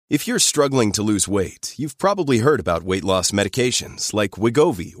If you're struggling to lose weight, you've probably heard about weight loss medications like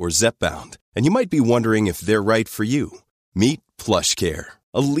Wegovy or Zepbound, and you might be wondering if they're right for you. Meet PlushCare,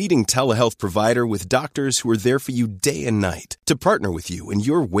 a leading telehealth provider with doctors who are there for you day and night to partner with you in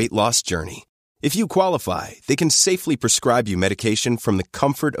your weight loss journey. If you qualify, they can safely prescribe you medication from the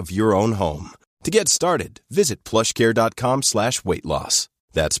comfort of your own home. To get started, visit plushcare.com/weightloss.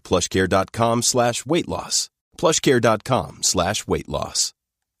 That's plushcare.com/weightloss. plushcare.com/weightloss.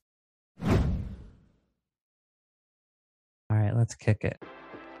 All right, let's kick it.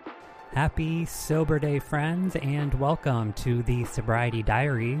 Happy Sober Day, friends, and welcome to the Sobriety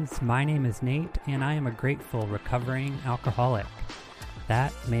Diaries. My name is Nate, and I am a grateful recovering alcoholic.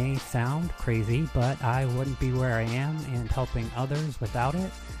 That may sound crazy, but I wouldn't be where I am and helping others without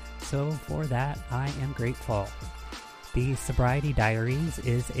it, so for that, I am grateful. The Sobriety Diaries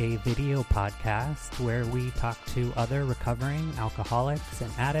is a video podcast where we talk to other recovering alcoholics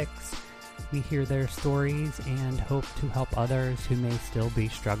and addicts. We hear their stories and hope to help others who may still be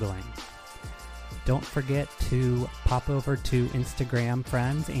struggling. Don't forget to pop over to Instagram,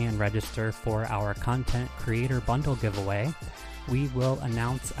 friends, and register for our Content Creator Bundle giveaway. We will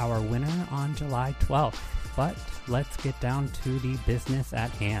announce our winner on July 12th, but let's get down to the business at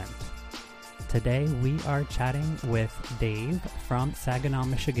hand. Today we are chatting with Dave from Saginaw,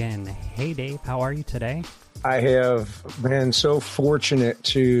 Michigan. Hey Dave, how are you today? I have been so fortunate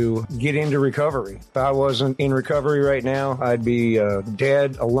to get into recovery. If I wasn't in recovery right now, I'd be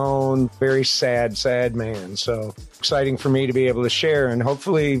dead, alone, very sad man. So exciting for me to be able to share. And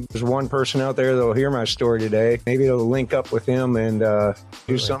hopefully there's one person out there that will hear my story today. Maybe it'll link up with him and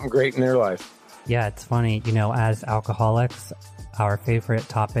do something great in their life. Yeah, it's funny. You know, as alcoholics, our favorite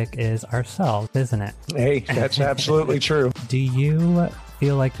topic is ourselves, isn't it? Hey, that's absolutely true. Do you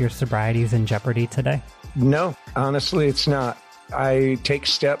feel like your sobriety is in jeopardy today? No, honestly, it's not. I take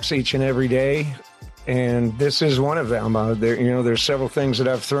steps each and every day, and this is one of them. There's several things that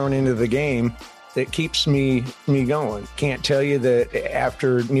I've thrown into the game that keeps me going. Can't tell you that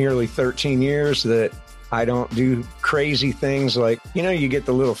after nearly 13 years that I don't do crazy things like, you get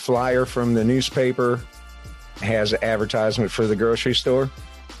the little flyer from the newspaper, has an advertisement for the grocery store.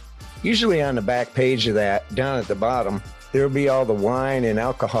 Usually on the back page of that, down at the bottom, there'll be all the wine and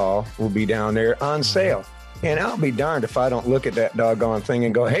alcohol will be down there on sale. And I'll be darned if I don't look at that doggone thing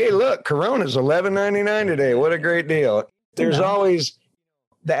and go, hey, look, Corona's $11.99 today. What a great deal. There's always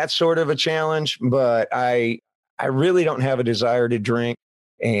that sort of a challenge, but I really don't have a desire to drink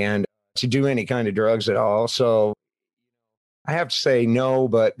and to do any kind of drugs at all. So I have to say no,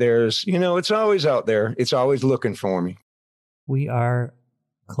 but there's, it's always out there. It's always looking for me. We are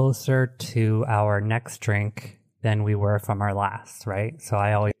closer to our next drink than we were from our last, right? So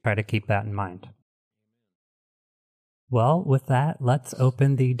I always try to keep that in mind. Well, with that, let's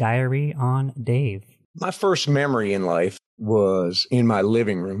open the diary on Dave. My first memory in life was in my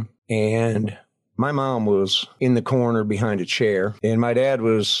living room, and my mom was in the corner behind a chair, and my dad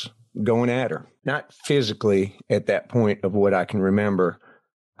was going at her. Not physically at that point of what I can remember.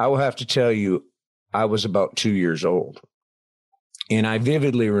 I will have to tell you, I was about 2 years old, and I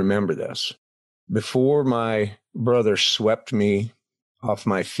vividly remember this. Before my brother swept me off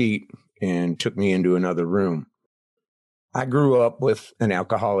my feet and took me into another room, I grew up with an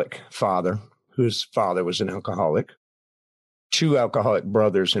alcoholic father, whose father was an alcoholic, 2 alcoholic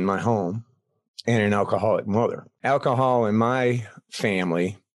brothers in my home, and an alcoholic mother. Alcohol in my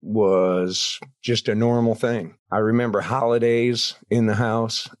family was just a normal thing. I remember holidays in the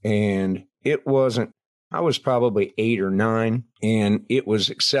house, and I was probably 8 or 9, and it was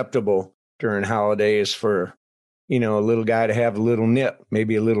acceptable during holidays for, a little guy to have a little nip,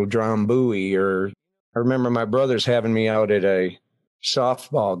 maybe a little drambuie. Or I remember my brothers having me out at a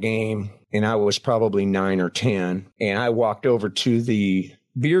softball game, and I was probably 9 or 10, and I walked over to the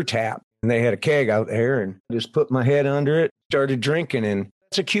beer tap, and they had a keg out there, and just put my head under it, started drinking. And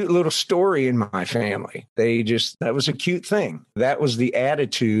it's a cute little story in my family. That was a cute thing. That was the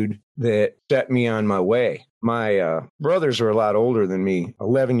attitude that set me on my way. My brothers were a lot older than me.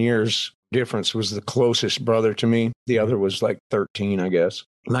 11 years difference was the closest brother to me. The other was like 13, I guess.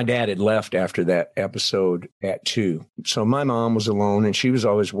 My dad had left after that episode at 2. So my mom was alone, and she was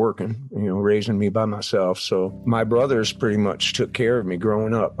always working, raising me by myself. So my brothers pretty much took care of me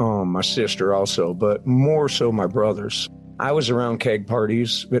growing up. My sister also, but more so my brothers. I was around keg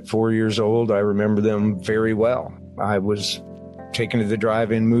parties at 4 years old. I remember them very well. I was taken to the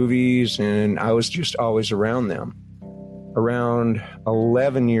drive-in movies, and I was just always around them. Around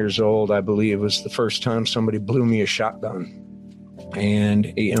 11 years old, I believe, was the first time somebody blew me a shotgun.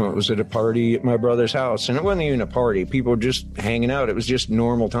 And, it was at a party at my brother's house. And it wasn't even a party. People were just hanging out. It was just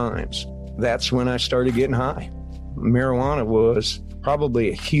normal times. That's when I started getting high. Marijuana was probably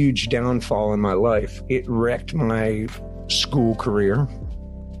a huge downfall in my life. It wrecked my school career.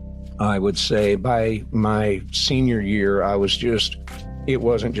 I would say by my senior year, it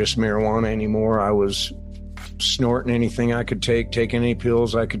wasn't just marijuana anymore. I was snorting anything I could take, taking any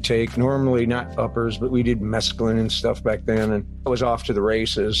pills I could take. Normally not uppers, but we did mescaline and stuff back then. And I was off to the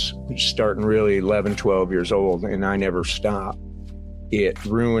races, starting really 11, 12 years old, and I never stopped. It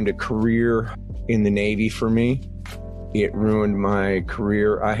ruined a career in the Navy for me. It ruined my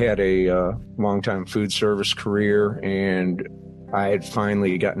career. I had a long-time food service career, and I had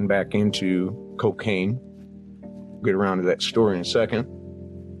finally gotten back into cocaine. We'll get around to that story in a second.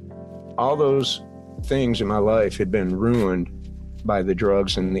 All those things in my life had been ruined by the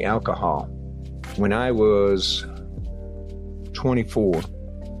drugs and the alcohol. When I was 24,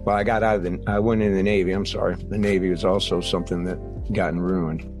 well, I went in the Navy. I'm sorry. The Navy was also something that gotten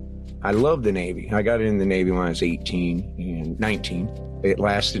ruined. I loved the Navy. I got in the Navy when I was 18 and 19. It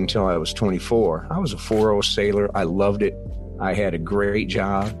lasted until I was 24. I was a 4.0 sailor. I loved it. I had a great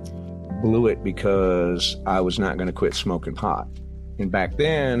job. Blew it because I was not going to quit smoking pot. And back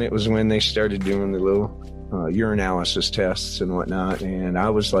then, it was when they started doing the little urinalysis tests and whatnot. And I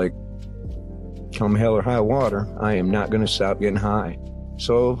was like, come hell or high water, I am not going to stop getting high.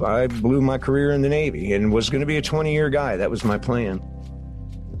 So I blew my career in the Navy and was going to be a 20-year guy. That was my plan.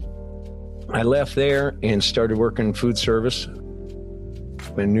 I left there and started working food service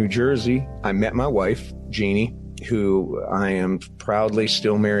in New Jersey. I met my wife, Jeannie, who I am proudly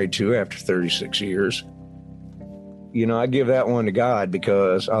still married to after 36 years. I give that one to God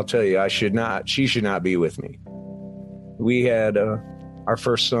because I'll tell you, she should not be with me. We had our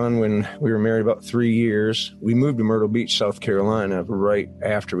first son when we were married about 3 years. We moved to Myrtle Beach, South Carolina, right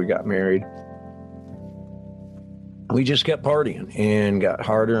after we got married. We just kept partying and got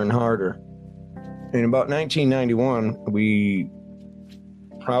harder and harder. In about 1991, we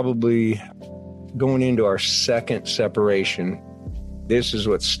probably going into our second separation. This is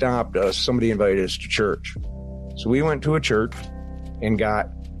what stopped us. Somebody invited us to church. So we went to a church and got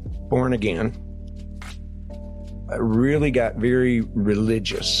born again. I really got very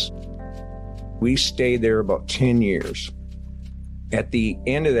religious. We stayed there about 10 years. At the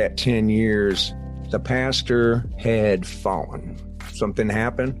end of that 10 years, the pastor had fallen. Something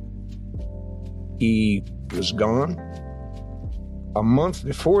happened. He was gone. A month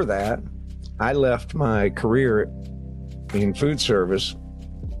before that, I left my career in food service.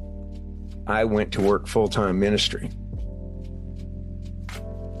 I went to work full-time ministry.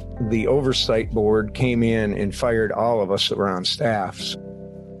 The oversight board came in and fired all of us that were on staffs.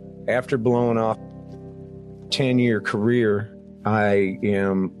 After blowing off a 10-year career, I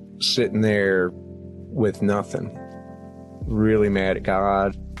am sitting there with nothing. Really mad at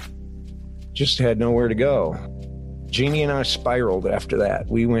God. Just had nowhere to go. Jeannie and I spiraled after that.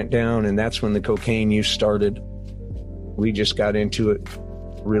 We went down, and that's when the cocaine use started. We just got into it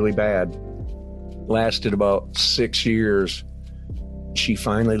really bad. Lasted about 6 years. She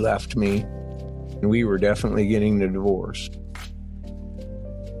finally left me, and we were definitely getting the divorce.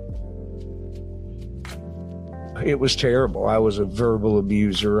 It was terrible. I was a verbal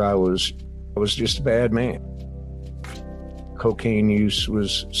abuser. I was just a bad man. Cocaine use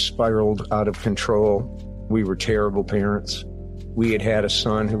was spiraled out of control. We were terrible parents. We had a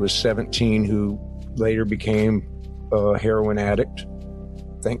son who was 17 who later became a heroin addict.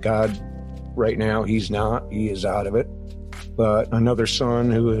 Thank God, right now he's not. He is out of it. But another son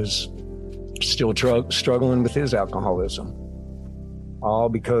who is still struggling with his alcoholism. All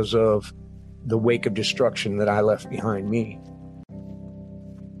because of the wake of destruction that I left behind me.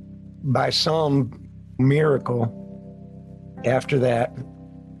 By some miracle, after that,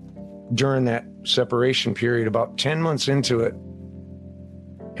 during that separation period, about 10 months into it,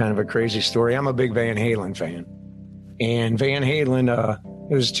 kind of a crazy story. I'm a big Van Halen fan. And Van Halen,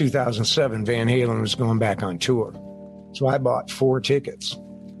 it was 2007, Van Halen was going back on tour. So I bought 4 tickets.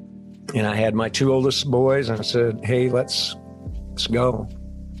 And I had my 2 oldest boys, and I said, hey, let's go.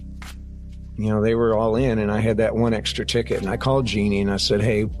 They were all in, and I had that 1 extra ticket. And I called Jeannie, and I said,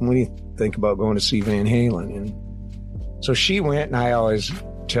 hey, what do you think about going to see Van Halen? And so she went, and I always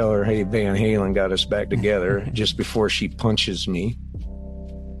tell her, hey, Van Halen got us back together just before she punches me.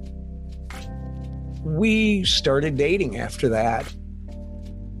 We started dating after that.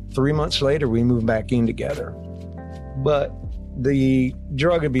 3 months later, we moved back in together. But the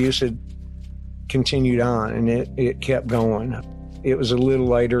drug abuse had continued on, and it kept going. It was a little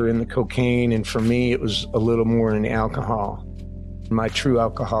lighter in the cocaine, and for me, it was a little more in the alcohol. my true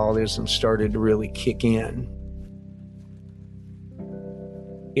alcoholism started to really kick in.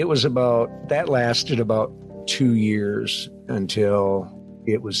 That lasted about 2 years until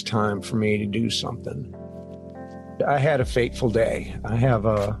it was time for me to do something. I had a fateful day.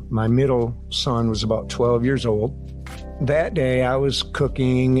 My middle son was about 12 years old. That day I was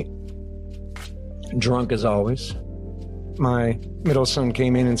cooking, drunk as always. My middle son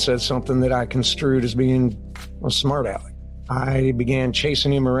came in and said something that I construed as being a smart aleck. I began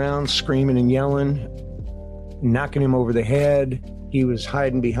chasing him around, screaming and yelling, knocking him over the head. He was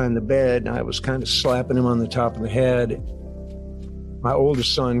hiding behind the bed, and I was kind of slapping him on the top of the head. My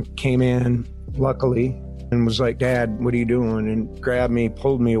oldest son came in, luckily, and was like, "Dad, what are you doing?" and grabbed me,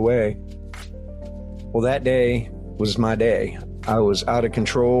 pulled me away. Well, that day was my day. I was out of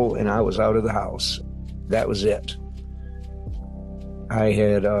control, and I was out of the house. That was it. I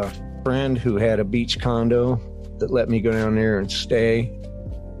had a friend who had a beach condo that let me go down there and stay.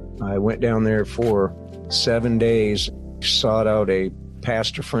 I went down there for 7 days, sought out a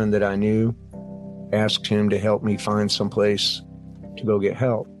pastor friend that I knew, asked him to help me find some place to go get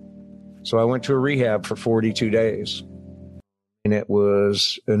help. So I went to a rehab for 42 days, and it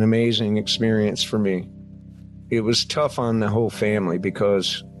was an amazing experience for me. It was tough on the whole family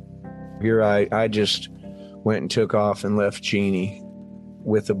because here I just went and took off and left Jeannie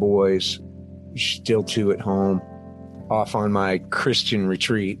with the boys, still two at home, off on my Christian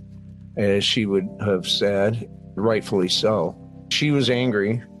retreat, as she would have said, rightfully so. She was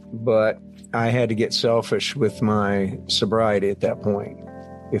angry, but I had to get selfish with my sobriety at that point.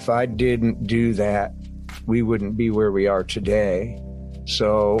 If I didn't do that, we wouldn't be where we are today.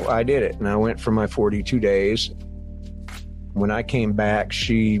 So I did it, and I went for my 42 days. When I came back,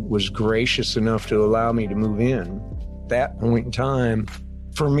 she was gracious enough to allow me to move in. At that point in time,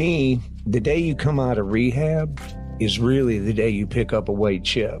 for me, the day you come out of rehab is really the day you pick up a white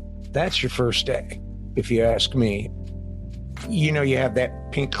chip. That's your first day, if you ask me. You know, you have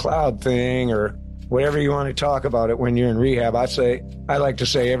that pink cloud thing or whatever you want to talk about it when you're in rehab. I like to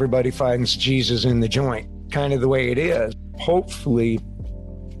say everybody finds Jesus in the joint, kind of the way it is. Hopefully,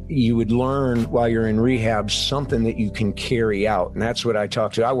 you would learn while you're in rehab something that you can carry out. And that's what I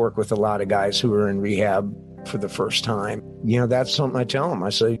talk to. I work with a lot of guys who are in rehab for the first time. You know, that's something I tell them. I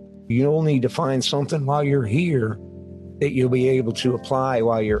say, you'll need to find something while you're here that you'll be able to apply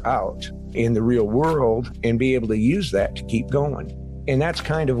while you're out in the real world and be able to use that to keep going. And that's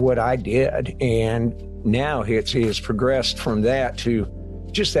kind of what I did. And now it has progressed from that to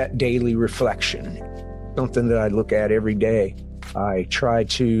just that daily reflection, something that I look at every day. I'm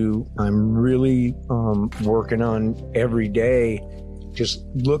really working on every day, just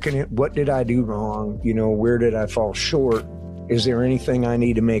looking at what did I do wrong? You know, where did I fall short? Is there anything I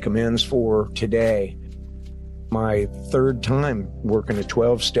need to make amends for today? My third time working a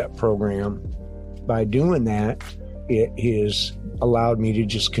 12-step program. By doing that, it has allowed me to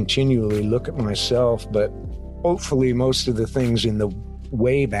just continually look at myself, but hopefully most of the things in the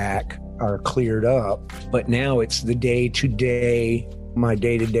way back are cleared up. But now it's the day-to-day, my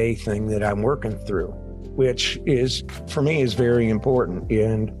day-to-day thing that I'm working through, which is, for me, is very important.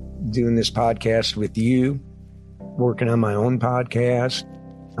 And doing this podcast with you, working on my own podcast,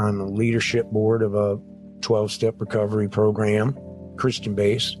 on the leadership board of a 12-step recovery program,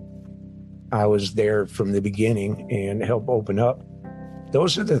 Christian-based. I was there from the beginning and help open up.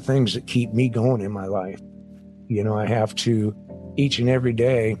 Those are the things that keep me going in my life. You know, I have to, each and every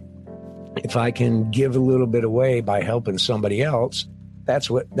day, if I can give a little bit away by helping somebody else, that's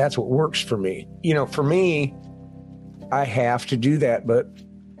what works for me. You know, for me, I have to do that, but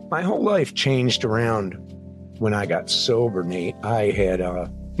my whole life changed around when I got sober, Nate. I had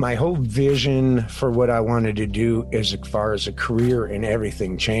my whole vision for what I wanted to do as far as a career and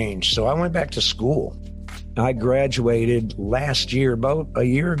everything changed. So I went back to school. I graduated last year, about a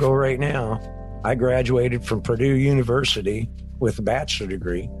year ago right now. I graduated from Purdue University with a bachelor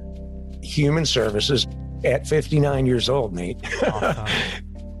degree, human services, at 59 years old, Nate. Awesome.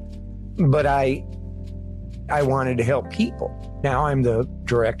 But I wanted to help people. Now I'm the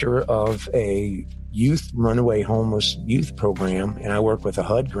director of a runaway homeless youth program, and I work with a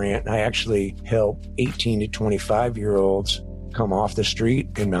HUD grant. And I actually help 18 to 25-year-olds come off the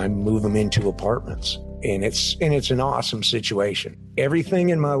street, and I move them into apartments. And it's an awesome situation. Everything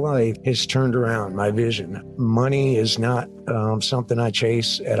in my life has turned around, my vision. Money is not something I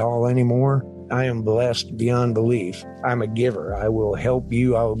chase at all anymore. I am blessed beyond belief. I'm a giver. I will help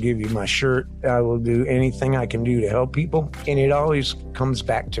you. I will give you my shirt. I will do anything I can do to help people. And it always comes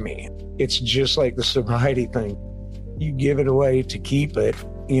back to me. It's just like the sobriety thing. You give it away to keep it,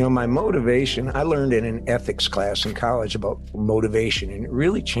 My motivation, I learned in an ethics class in college about motivation, and it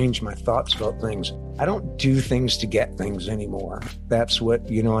really changed my thoughts about things. I don't do things to get things anymore. That's what,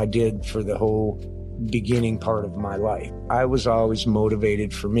 I did for the whole beginning part of my life. I was always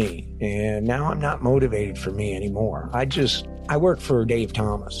motivated for me, and now I'm not motivated for me anymore. I work for Dave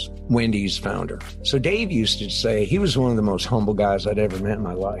Thomas, Wendy's founder. So Dave used to say, he was one of the most humble guys I'd ever met in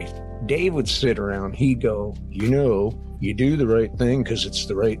my life. Dave would sit around, he'd go, you do the right thing because it's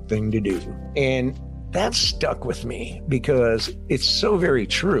the right thing to do. And that stuck with me because it's so very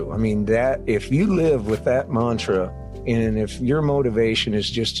true. I mean, that if you live with that mantra, and if your motivation is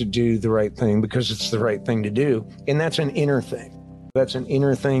just to do the right thing because it's the right thing to do, and that's an inner thing. That's an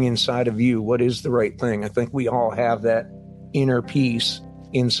inner thing inside of you. What is the right thing? I think we all have that inner peace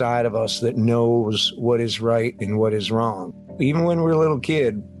inside of us that knows what is right and what is wrong. Even when we're a little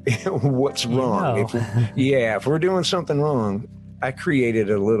kid, what's wrong? If we're doing something wrong, I created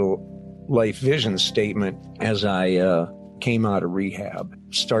a little life vision statement as I came out of rehab,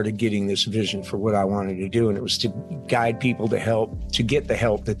 started getting this vision for what I wanted to do. And it was to guide people to get the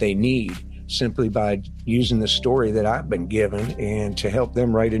help that they need simply by using the story that I've been given and to help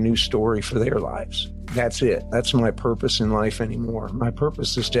them write a new story for their lives. That's it. That's my purpose in life anymore. My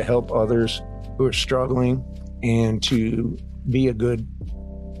purpose is to help others who are struggling and to be a good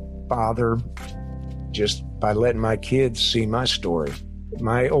father just by letting my kids see my story.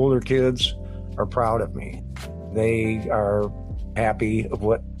 My older kids are proud of me. They are happy of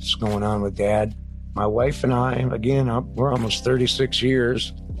what's going on with Dad. My wife and I, again, we're almost 36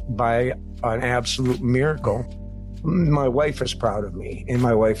 years. By an absolute miracle, my wife is proud of me and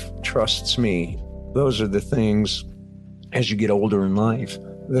my wife trusts me. Those are the things as you get older in life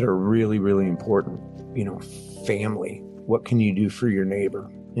that are really, really important. Family. What can you do for your neighbor?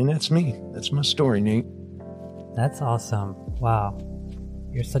 And that's me. That's my story, Nate. That's awesome. Wow.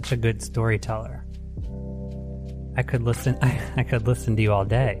 You're such a good storyteller. I could listen to you all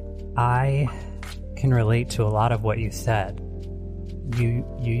day. I can relate to a lot of what you said. You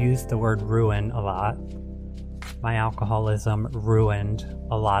used the word ruin a lot. My alcoholism ruined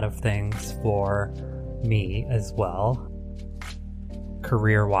a lot of things for me as well,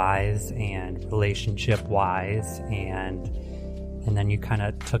 career-wise and relationship-wise, and then you kind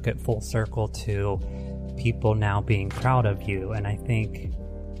of took it full circle to people now being proud of you. And I think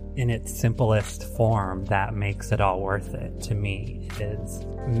in its simplest form, that makes it all worth it to me, is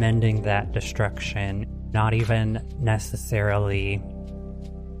mending that destruction, not even necessarily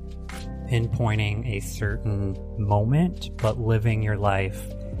pinpointing a certain moment, but living your life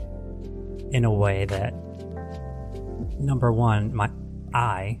in a way that, number one,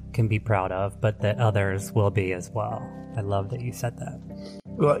 I can be proud of, but that others will be as well. I love that you said that.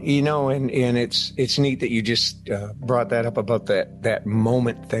 Well, and it's neat that you just brought that up about that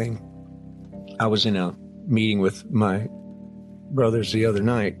moment thing. I was in a meeting with my brothers the other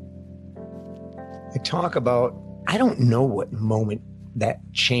night. I talk about, I don't know what moment that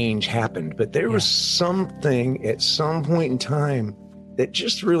change happened, but there was something at some point in time that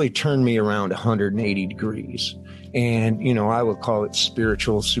just really turned me around 180 degrees. And, I would call it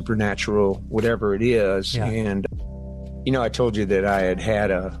spiritual, supernatural, whatever it is. Yeah. And, I told you that I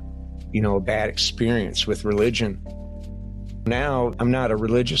had a bad experience with religion. Now, I'm not a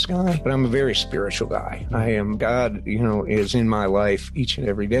religious guy, but I'm a very spiritual guy. God, is in my life each and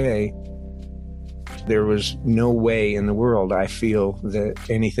every day. There was no way in the world I feel that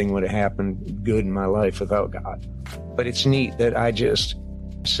anything would have happened good in my life without God. But it's neat that I just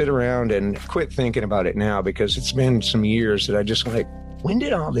sit around and quit thinking about it now, because it's been some years that I just when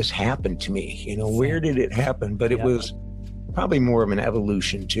did all this happen to me? Where did it happen? But it was probably more of an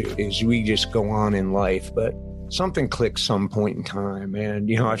evolution too, as we just go on in life. But something clicked some point in time, and,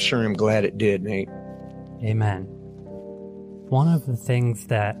 I sure am glad it did, Nate. Amen. One of the things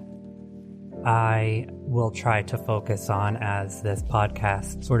that I will try to focus on as this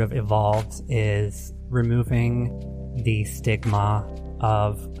podcast sort of evolves is removing the stigma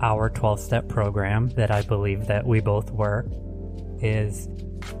of our 12-step program that I believe that we both work is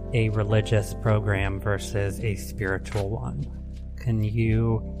a religious program versus a spiritual one. Can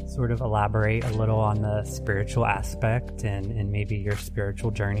you sort of elaborate a little on the spiritual aspect and maybe your spiritual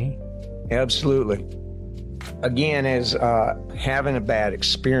journey? Absolutely. Again, as having a bad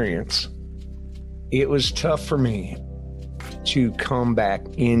experience, it was tough for me to come back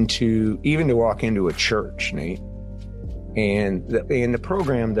even to walk into a church, Nate. And in the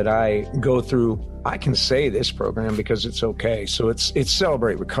program that I go through, I can say this program because it's okay. So it's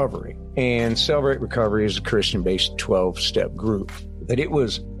Celebrate Recovery. And Celebrate Recovery is a Christian-based 12-step group. That it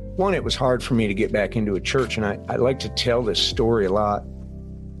was hard for me to get back into a church. And I like to tell this story a lot.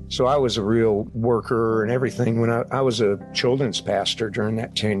 So I was a real worker and everything when I was a children's pastor during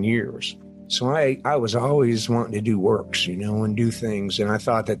that 10 years. So I was always wanting to do works, and do things. And I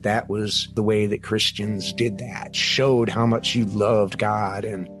thought that was the way that Christians did that, showed how much you loved God.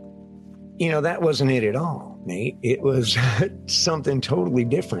 And, that wasn't it at all, Nate. It was something totally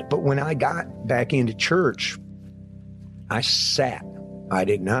different. But when I got back into church, I sat. I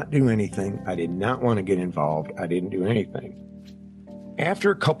did not do anything. I did not want to get involved. I didn't do anything.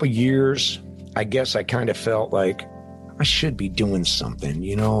 After a couple of years, I guess I kind of felt like I should be doing something,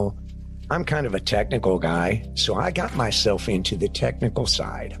 I'm kind of a technical guy, so I got myself into the technical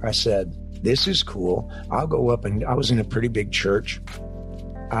side. I said, this is cool. I'll go up, and I was in a pretty big church.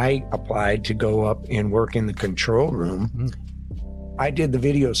 I applied to go up and work in the control room. I did the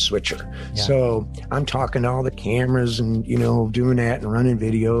video switcher. Yeah. So I'm talking to all the cameras and, doing that and running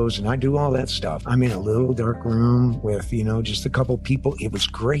videos, and I do all that stuff. I'm in a little dark room with, just a couple people. It was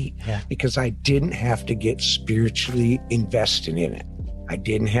great because I didn't have to get spiritually invested in it. I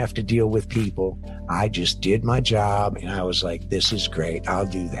didn't have to deal with people. I just did my job, and I was like, this is great. I'll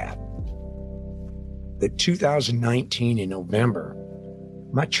do that. The 2019 in November,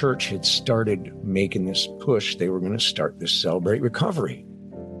 my church had started making this push. They were going to start this Celebrate Recovery.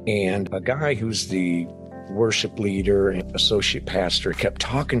 And a guy who's the worship leader and associate pastor kept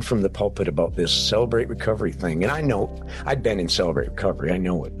talking from the pulpit about this Celebrate Recovery thing. And I know, I'd been in Celebrate Recovery. I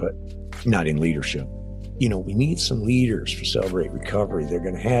know it, but not in leadership. We need some leaders for Celebrate Recovery. They're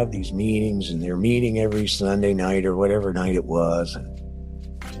going to have these meetings, and they're meeting every Sunday night or whatever night it was. And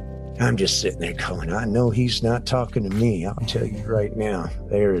I'm just sitting there going, I know he's not talking to me. I'll tell you right now,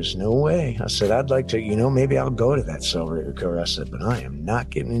 there is no way. I said, I'd like to, maybe I'll go to that Celebrate Recovery. I said, but I am not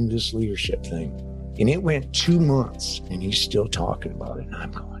getting into this leadership thing. And it went 2 months, and he's still talking about it. And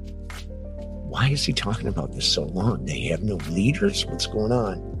I'm going, why is he talking about this so long? They have no leaders? What's going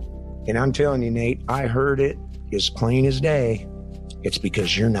on? And I'm telling you, Nate, I heard it as plain as day. It's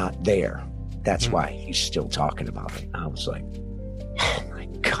because you're not there. That's why he's still talking about it. I was like, oh my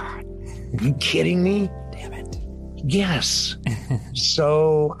God, are you kidding me? Damn it. Yes.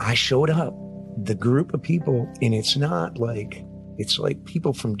 So I showed up, the group of people, and it's like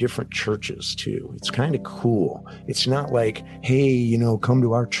people from different churches too. It's kind of cool. It's not like, hey, come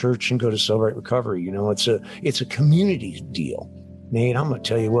to our church and go to Celebrate Recovery. It's a community deal. Nate, I'm going to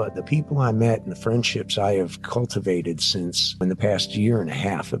tell you what, the people I met and the friendships I have cultivated since in the past year and a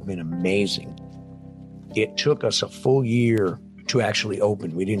half have been amazing. It took us a full year to actually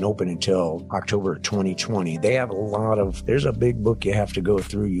open. We didn't open until October 2020. They have there's a big book you have to go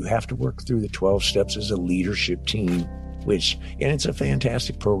through. You have to work through the 12 steps as a leadership team, and it's a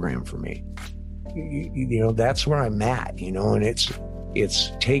fantastic program for me. That's where I'm at, and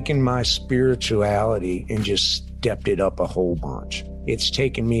it's taken my spirituality and just stepped it up a whole bunch. It's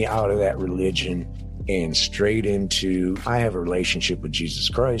taken me out of that religion and straight into, I have a relationship with Jesus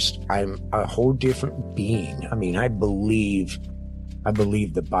Christ. I'm a whole different being. I mean, I believe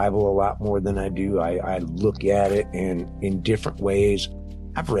the Bible a lot more than I do. I look at it and in different ways.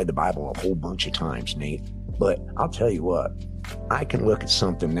 I've read the Bible a whole bunch of times, Nate, but I'll tell you what, I can look at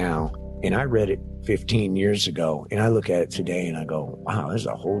something now, and I read it 15 years ago, and I look at it today and I go, wow, there's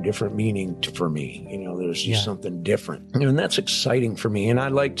a whole different meaning for me. There's just something different. And that's exciting for me. And I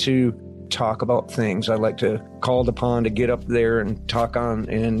like to talk about things. I like to called upon to get up there and talk on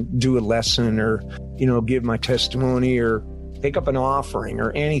and do a lesson or, give my testimony or pick up an offering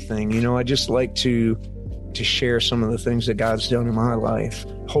or anything. I just like to share some of the things that God's done in my life.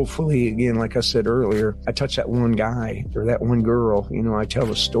 Hopefully, again, like I said earlier, I touch that one guy or that one girl. I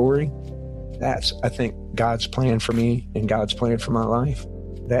tell a story. That's, I think, God's plan for me and God's plan for my life.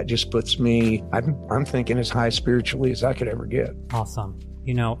 That just puts me, I'm thinking as high spiritually as I could ever get. Awesome.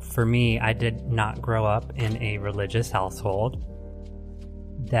 For me, I did not grow up in a religious household.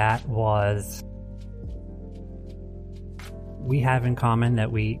 We have in common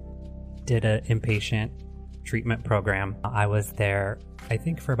that we did an inpatient treatment program. I was there, I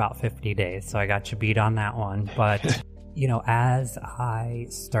think, for about 50 days, so I got you beat on that one. But as I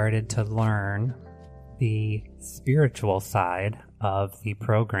started to learn the spiritual side of the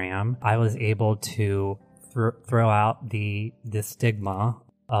program, I was able to throw out the stigma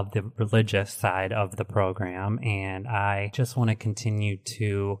of the religious side of the program, and I just want to continue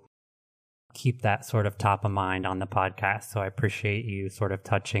to keep that sort of top of mind on the podcast. So I appreciate you sort of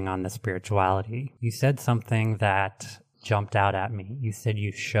touching on the spirituality. You said something that jumped out at me. You said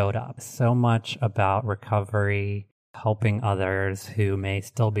you showed up. So much about recovery, helping others who may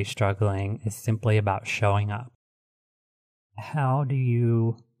still be struggling, is simply about showing up. How do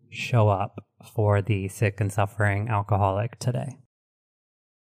you show up for the sick and suffering alcoholic today?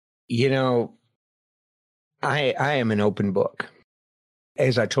 You know, I am an open book.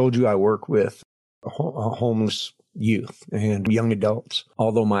 As I told you, I work with homeless youth and young adults.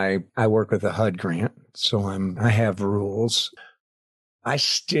 Although I work with a HUD grant, so I have rules.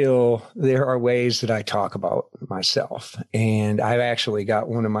 There are ways that I talk about myself. And I've actually got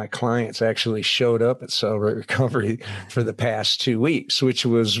one of my clients actually showed up at Celebrate Recovery for the past 2 weeks, which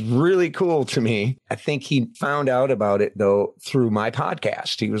was really cool to me. I think he found out about it though through my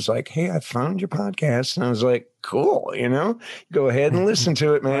podcast. He was like, "Hey, I found your podcast." And I was like, "Cool, go ahead and listen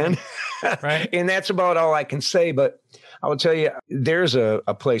to it, man." Right. And that's about all I can say. But I will tell you, there's a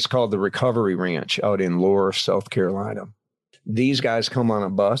place called the Recovery Ranch out in Lohr, South Carolina. These guys come on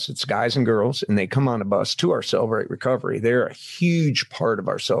a bus. It's guys and girls, and they come on a bus to our Celebrate Recovery. They're a huge part of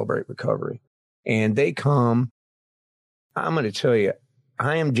our Celebrate Recovery. And they come, I'm going to tell you,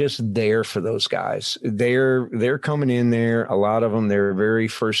 I am just there for those guys. They're coming in there. A lot of them, their very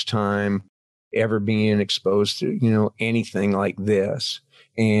first time ever being exposed to, anything like this.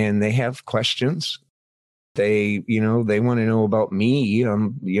 And they have questions. They want to know about me.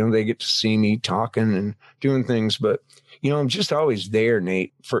 They get to see me talking and doing things, but I'm just always there,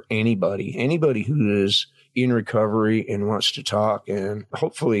 Nate, for anybody who is in recovery and wants to talk and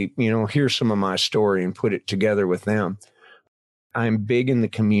hopefully, hear some of my story and put it together with them. I'm big in the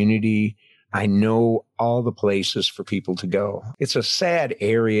community. I know all the places for people to go. It's a sad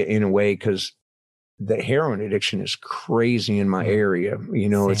area in a way because the heroin addiction is crazy in my area.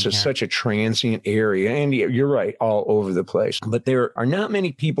 It's such a transient area. And you're right, all over the place. But there are not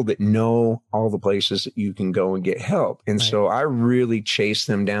many people that know all the places that you can go and get help. And so I really chase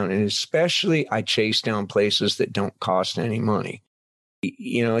them down. And especially I chase down places that don't cost any money.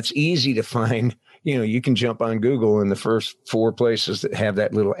 It's easy to find, you can jump on Google and the first 4 places that have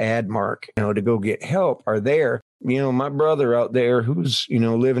that little ad mark, to go get help are there. My brother out there who's,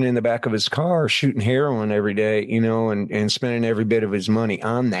 living in the back of his car, shooting heroin every day, and spending every bit of his money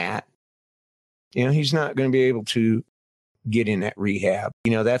on that, he's not going to be able to get in that rehab.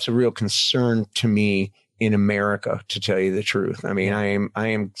 That's a real concern to me in America, to tell you the truth. I mean, I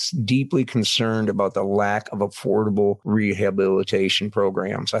am deeply concerned about the lack of affordable rehabilitation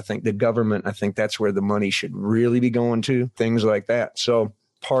programs. I think that's where the money should really be going to, things like that. So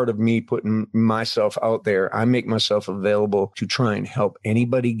part of me putting myself out there, I make myself available to try and help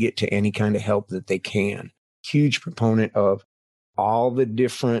anybody get to any kind of help that they can. Huge proponent of all the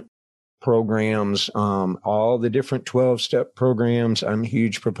different programs, all the different 12-step programs. I'm a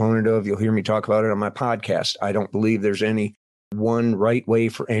huge proponent of. You'll hear me talk about it on my podcast. I don't believe there's any one right way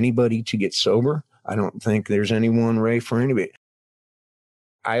for anybody to get sober. I don't think there's any one way for anybody.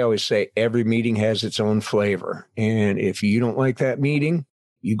 I always say every meeting has its own flavor. And if you don't like that meeting,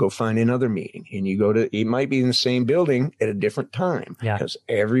 you go find another meeting and it might be in the same building at a different time because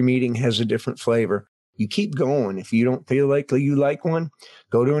every meeting has a different flavor. You keep going. If you don't feel like you like one,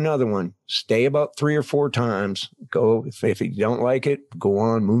 go to another one. Stay about 3 or 4 times. Go. If you don't like it, go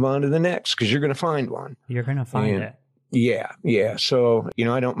on, move on to the next because you're going to find one. You're going to find it. Yeah. So,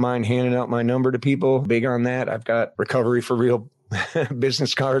 I don't mind handing out my number to people. Big on that. I've got Recovery for Real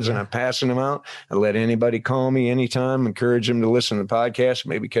business cards and I'm passing them out. I let anybody call me anytime, encourage them to listen to the podcast,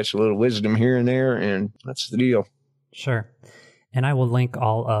 maybe catch a little wisdom here and there. And that's the deal. Sure. And I will link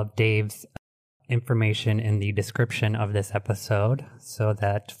all of Dave's information in the description of this episode so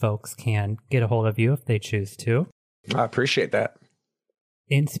that folks can get a hold of you if they choose to. I appreciate that.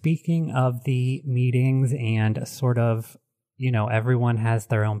 In speaking of the meetings and sort of, everyone has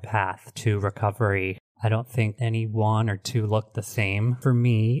their own path to recovery. I don't think any 1 or 2 look the same. For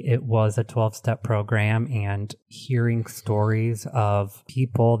me, it was a 12-step program and hearing stories of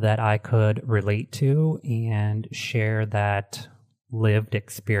people that I could relate to and share that lived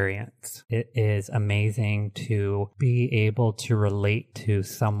experience. It is amazing to be able to relate to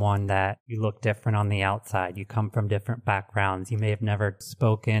someone that you look different on the outside. You come from different backgrounds. You may have never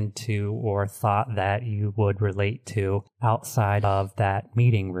spoken to or thought that you would relate to outside of that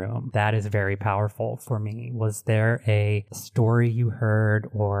meeting room. That is very powerful for me. Was there a story you heard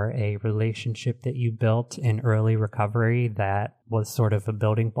or a relationship that you built in early recovery that was sort of a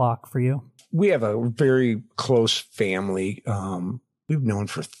building block for you? We have a very close family. We've known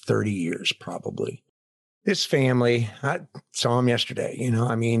for 30 years, probably. This family, I saw them yesterday.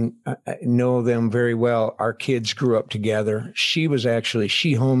 I know them very well. Our kids grew up together. She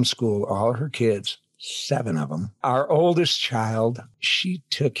homeschooled all her kids, 7 of them. Our oldest child, she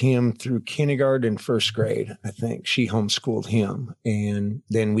took him through kindergarten and 1st grade, I think. She homeschooled him. And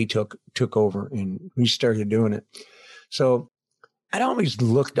then we took over and we started doing it. So I'd always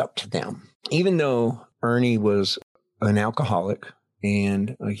looked up to them. Even though Ernie was an alcoholic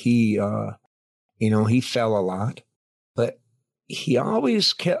and he fell a lot, but he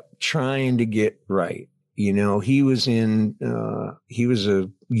always kept trying to get right. He was he was a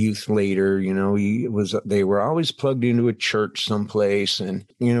youth leader, they were always plugged into a church someplace, and,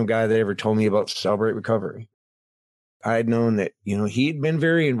 guy that ever told me about Celebrate Recovery. I had known that, he'd been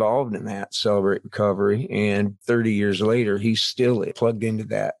very involved in that Celebrate Recovery, and 30 years later, he's still plugged into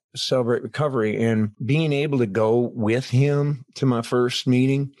that Celebrate Recovery. And being able to go with him to my first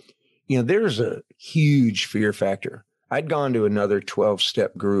meeting, there's a huge fear factor. I'd gone to another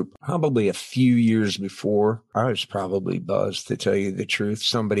 12-step group probably a few years before. I was probably buzzed, to tell you the truth.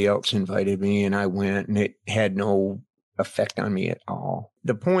 Somebody else invited me and I went, and it had no effect on me at all.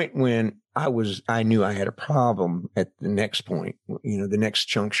 The point when I knew I had a problem at the next point, the next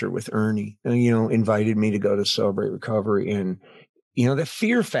juncture with Ernie, invited me to go to Celebrate Recovery. And the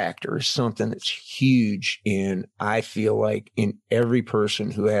fear factor is something that's huge in, I feel like, in every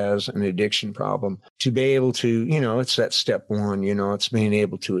person who has an addiction problem, to be able to, it's that step one, it's being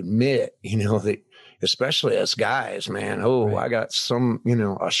able to admit, that, especially as guys, man, right. I got some,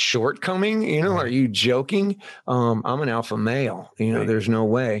 a shortcoming, right. Are you joking? I'm an alpha male, right. There's no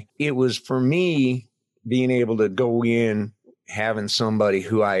way. It was for me being able to go in, having somebody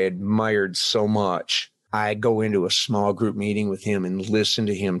who I admired so much. I go into a small group meeting with him and listen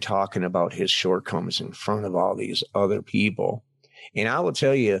to him talking about his shortcomings in front of all these other people. And I will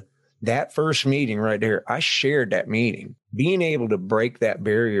tell you, that first meeting right there, I shared that meeting. Being able to break that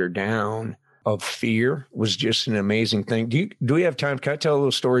barrier down of fear was just an amazing thing. Do we have time? Can I tell a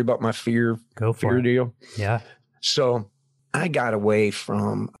little story about my fear deal? Yeah. So I got away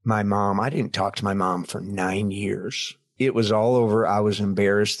from my mom. I didn't talk to my mom for 9 years. It was all over. I was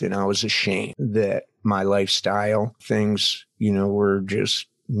embarrassed and I was ashamed that my lifestyle things, were just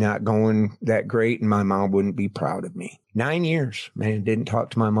not going that great, and my mom wouldn't be proud of me. 9 years, man, didn't talk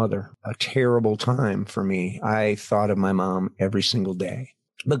to my mother. A terrible time for me. I thought of my mom every single day,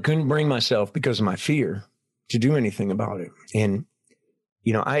 but couldn't bring myself, because of my fear, to do anything about it. And,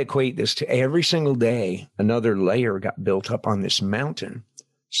 I equate this to every single day, another layer got built up on this mountain.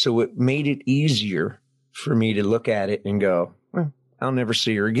 So it made it easier for me to look at it and go, well, I'll never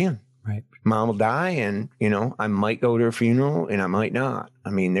see her again. Right. Mom will die, and, I might go to her funeral and I might not.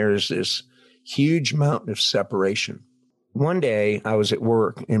 I mean, there's this huge mountain of separation. One day I was at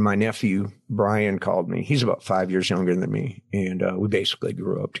work and my nephew, Brian, called me. He's about 5 years younger than me. And we basically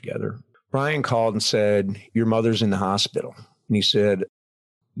grew up together. Brian called and said, your mother's in the hospital. And he said,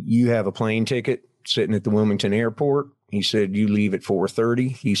 you have a plane ticket sitting at the Wilmington airport. He said, you leave at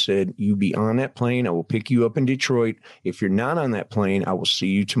 4:30. He said, you be on that plane. I will pick you up in Detroit. If you're not on that plane, I will see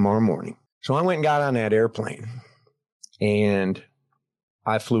you tomorrow morning. So I went and got on that airplane and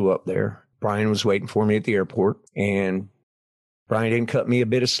I flew up there. Brian was waiting for me at the airport, and Brian didn't cut me a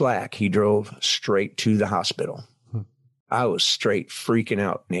bit of slack. He drove straight to the hospital. I was straight freaking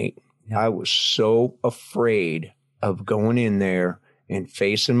out, Nate. Yeah. I was so afraid of going in there and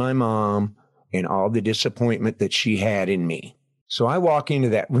facing my mom and all the disappointment that she had in me. So I walk into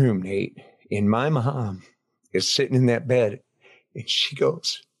that room, Nate, and my mom is sitting in that bed, and she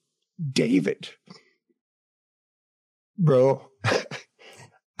goes, David, bro,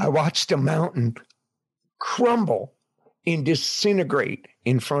 I watched a mountain crumble and disintegrate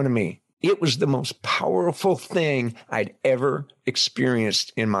in front of me. It was the most powerful thing I'd ever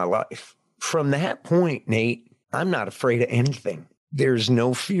experienced in my life. From that point, Nate, I'm not afraid of anything. There's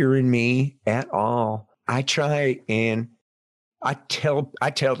no fear in me at all. I try and I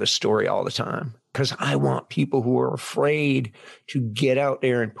tell this story all the time because I want people who are afraid to get out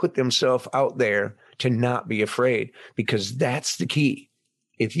there and put themselves out there to not be afraid, because that's the key.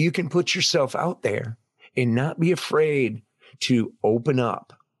 If you can put yourself out there and not be afraid to open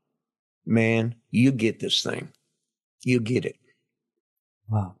up, man, you get this thing. You get it.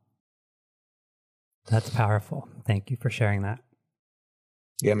 Wow. That's powerful. Thank you for sharing that.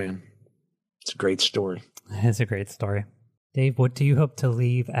 Yeah, man. It's a great story. It's a great story. Dave, what do you hope to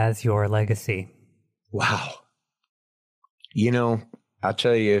leave as your legacy? Wow. I'll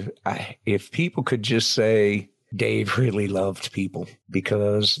tell you, if people could just say, Dave really loved people,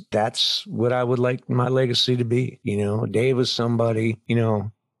 because that's what I would like my legacy to be. Dave was somebody,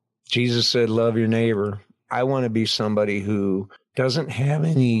 Jesus said, love your neighbor. I want to be somebody who doesn't have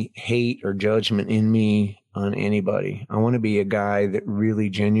any hate or judgment in me on anybody. I want to be a guy that really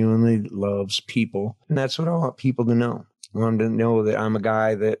genuinely loves people. And that's what I want people to know. I want them to know that I'm a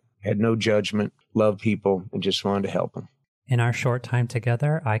guy that had no judgment, loved people, and just wanted to help them. In our short time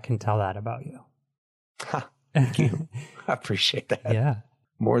together, I can tell that about you. Thank you. I appreciate that. Yeah.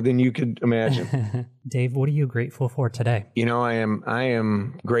 more than you could imagine. Dave, what are you grateful for today? You know, I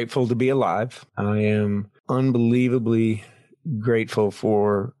am grateful to be alive. I am unbelievably grateful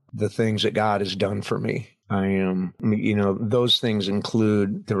for the things that God has done for me. I am, you know, those things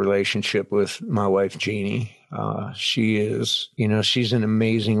include the relationship with my wife, Jeannie. She is, you know, she's an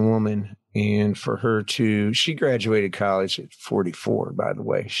amazing woman. And for her she graduated college at 44, by the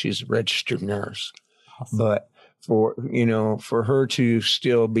way. She's a registered nurse. Awesome. But for her to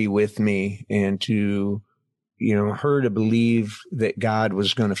still be with me and to, you know, her to believe that God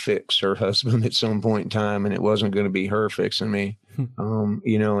was going to fix her husband at some point in time and it wasn't going to be her fixing me,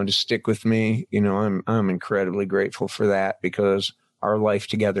 you know, and to stick with me, you know, I'm incredibly grateful for that because our life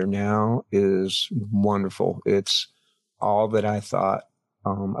together now is wonderful. It's all that I thought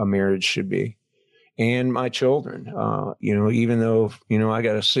a marriage should be. And my children, you know, even though, you know, I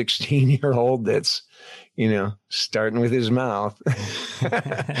got a 16-year-old that's, you know, starting with his mouth.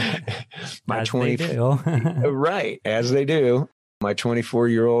 My 24, right, as they do. My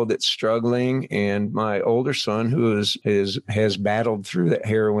 24-year-old that's struggling, and my older son who has battled through that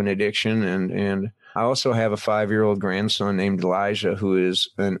heroin addiction, and I also have a 5-year-old grandson named Elijah, who is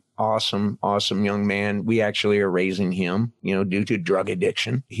an awesome, awesome young man. We actually are raising him, you know, due to drug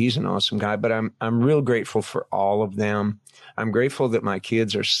addiction. He's an awesome guy, but I'm real grateful for all of them. I'm grateful that my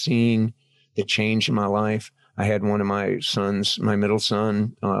kids are seeing the change in my life. I had one of my sons, my middle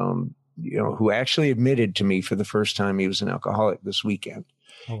son, you know, who actually admitted to me for the first time he was an alcoholic this weekend.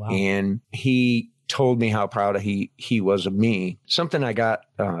 Oh, wow. And he told me how proud he was of me. Something I got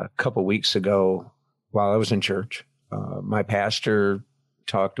a couple weeks ago while I was in church. My pastor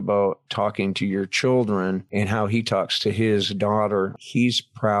talked about talking to your children and how he talks to his daughter. He's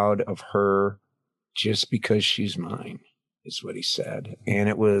proud of her just because she's mine, is what he said. And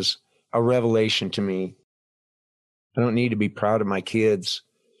it was a revelation to me. I don't need to be proud of my kids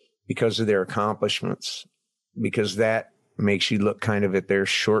because of their accomplishments, because that makes you look kind of at their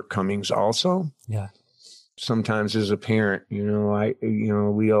shortcomings also. Yeah. Sometimes as a parent, you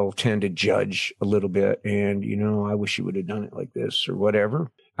know, we all tend to judge a little bit and, you know, I wish you would have done it like this or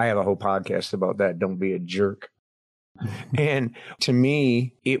whatever. I have a whole podcast about that. Don't be a jerk. And to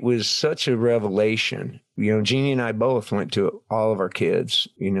me, it was such a revelation. You know, Jeannie and I both went to all of our kids.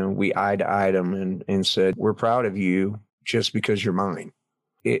 You know, we eyed them and said, we're proud of you just because you're mine.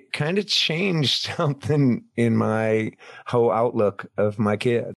 It kind of changed something in my whole outlook of my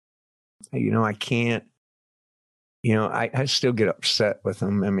kid. You know, I can't, you know, I still get upset with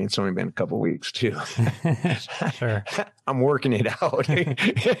them. I mean, it's only been a couple of weeks too. Sure. I'm working it out.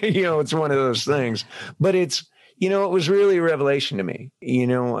 You know, it's one of those things, but it's, you know, it was really a revelation to me. You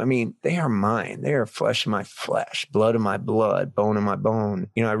know, I mean, they are mine. They are flesh of my flesh, blood of my blood, bone of my bone.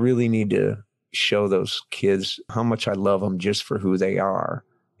 You know, I really need to show those kids how much I love them just for who they are.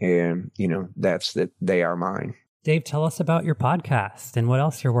 And, you know, that's that they are mine. Dave, tell us about your podcast and what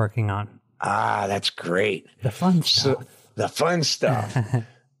else you're working on. Ah, that's great. The fun stuff. So, the fun stuff.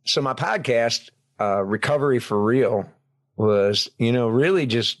 So my podcast, Recovery for Real, was, you know, really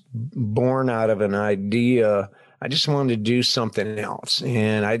just born out of an idea. I just wanted to do something else.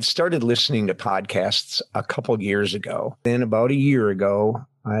 And I'd started listening to podcasts a couple of years ago. Then about a year ago,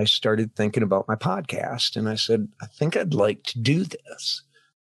 I started thinking about my podcast. And I said, I think I'd like to do this.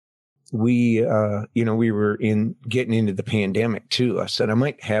 We, you know, we were getting into the pandemic too. I said, I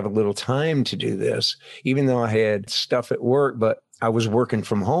might have a little time to do this, even though I had stuff at work, but I was working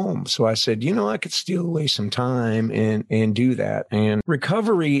from home. So I said, you know, I could steal away some time and do that. And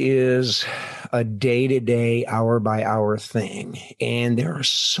recovery is a day-to-day, hour-by-hour thing. And there are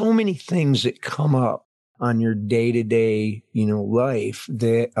so many things that come up on your day-to-day, you know, life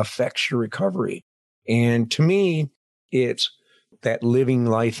that affects your recovery. And to me, it's that living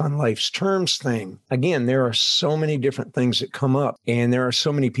life on life's terms thing. Again, there are so many different things that come up, and there are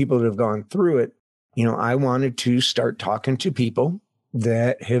so many people that have gone through it. You know, I wanted to start talking to people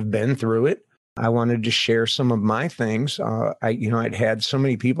that have been through it. I wanted to share some of my things. I'd had so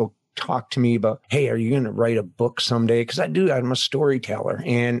many people talk to me about, hey, are you going to write a book someday? Because I'm a storyteller,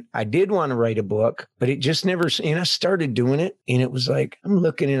 and I did want to write a book, but it just never, and I started doing it, and it was like, I'm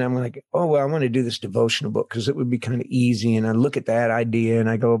looking and I'm like, oh, well, I want to do this devotional book because it would be kind of easy. And I look at that idea and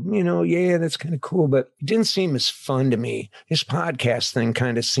I go, you know, yeah, that's kind of cool, but it didn't seem as fun to me. This podcast thing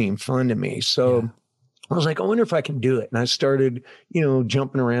kind of seemed fun to me. So I was like, I wonder if I can do it. And I started, you know,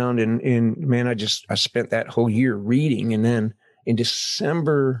 jumping around and man, I spent that whole year reading. And then in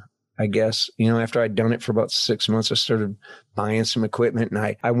December, I guess, you know, after I'd done it for about 6 months, I started buying some equipment,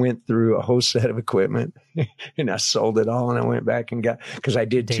 and I went through a whole set of equipment and I sold it all. And I went back and because I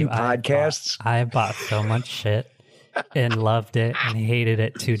did Dave, 2 podcasts. I bought so much shit. and loved it and hated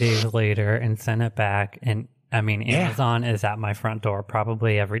it 2 days later and sent it back. And I mean, Amazon is at my front door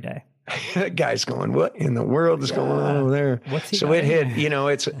probably every day. That guy's going, what in the world is going on over there? So it hit,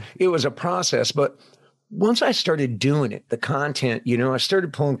 it was a process. But once I started doing it, the content, I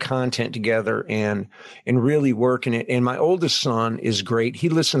started pulling content together and really working it. And my oldest son is great. He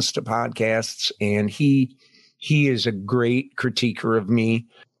listens to podcasts, and he is a great critiquer of me.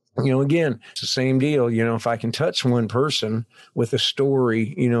 Again, it's the same deal. If I can touch one person with a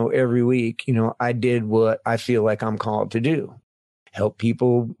story, every week, I did what I feel like I'm called to do. Help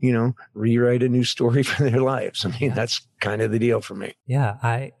people, rewrite a new story for their lives. I mean, that's kind of the deal for me. Yeah,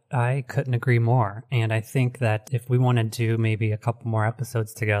 I couldn't agree more. And I think that if we want to do maybe a couple more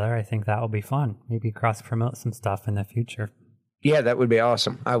episodes together, I think that will be fun. Maybe cross-promote some stuff in the future. Yeah, that would be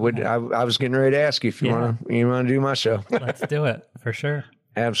awesome. I was getting ready to ask you if you want to do my show. Let's do it, for sure.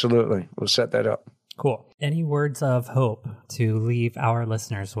 Absolutely. We'll set that up. Cool. Any words of hope to leave our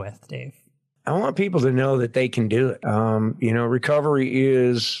listeners with, Dave? I want people to know that they can do it. Recovery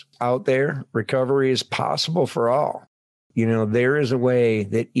is out there. Recovery is possible for all. There is a way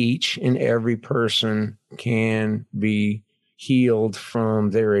that each and every person can be healed from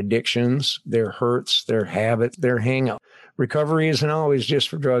their addictions, their hurts, their habits, their hang-up. Recovery isn't always just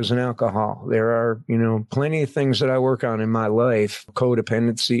for drugs and alcohol. There are, plenty of things that I work on in my life,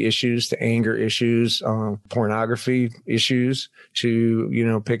 codependency issues to anger issues, pornography issues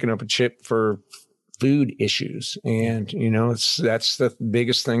to, picking up a chip for food issues. And, that's the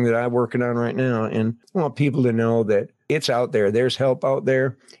biggest thing that I'm working on right now. And I want people to know that it's out there. There's help out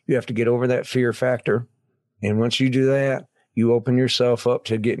there. You have to get over that fear factor. And once you do that, you open yourself up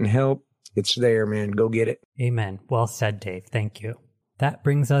to getting help. It's there, man. Go get it. Amen. Well said, Dave. Thank you. That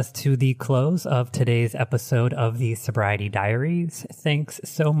brings us to the close of today's episode of the Sobriety Diaries. Thanks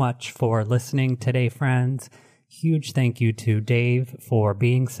so much for listening today, friends. Huge thank you to Dave for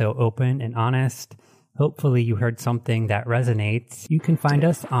being so open and honest. Hopefully you heard something that resonates. You can find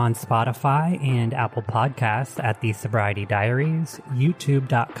us on Spotify and Apple Podcasts at the Sobriety Diaries,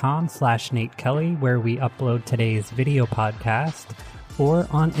 youtube.com/Nate Kelly, where we upload today's video podcast, or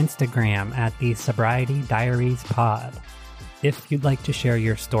on Instagram at the Sobriety Diaries Pod. If you'd like to share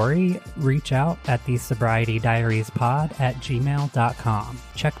your story, reach out at the Sobriety Diaries Pod at gmail.com.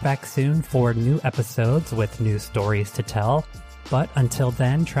 Check back soon for new episodes with new stories to tell. But until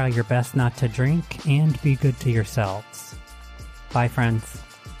then, try your best not to drink and be good to yourselves. Bye, friends.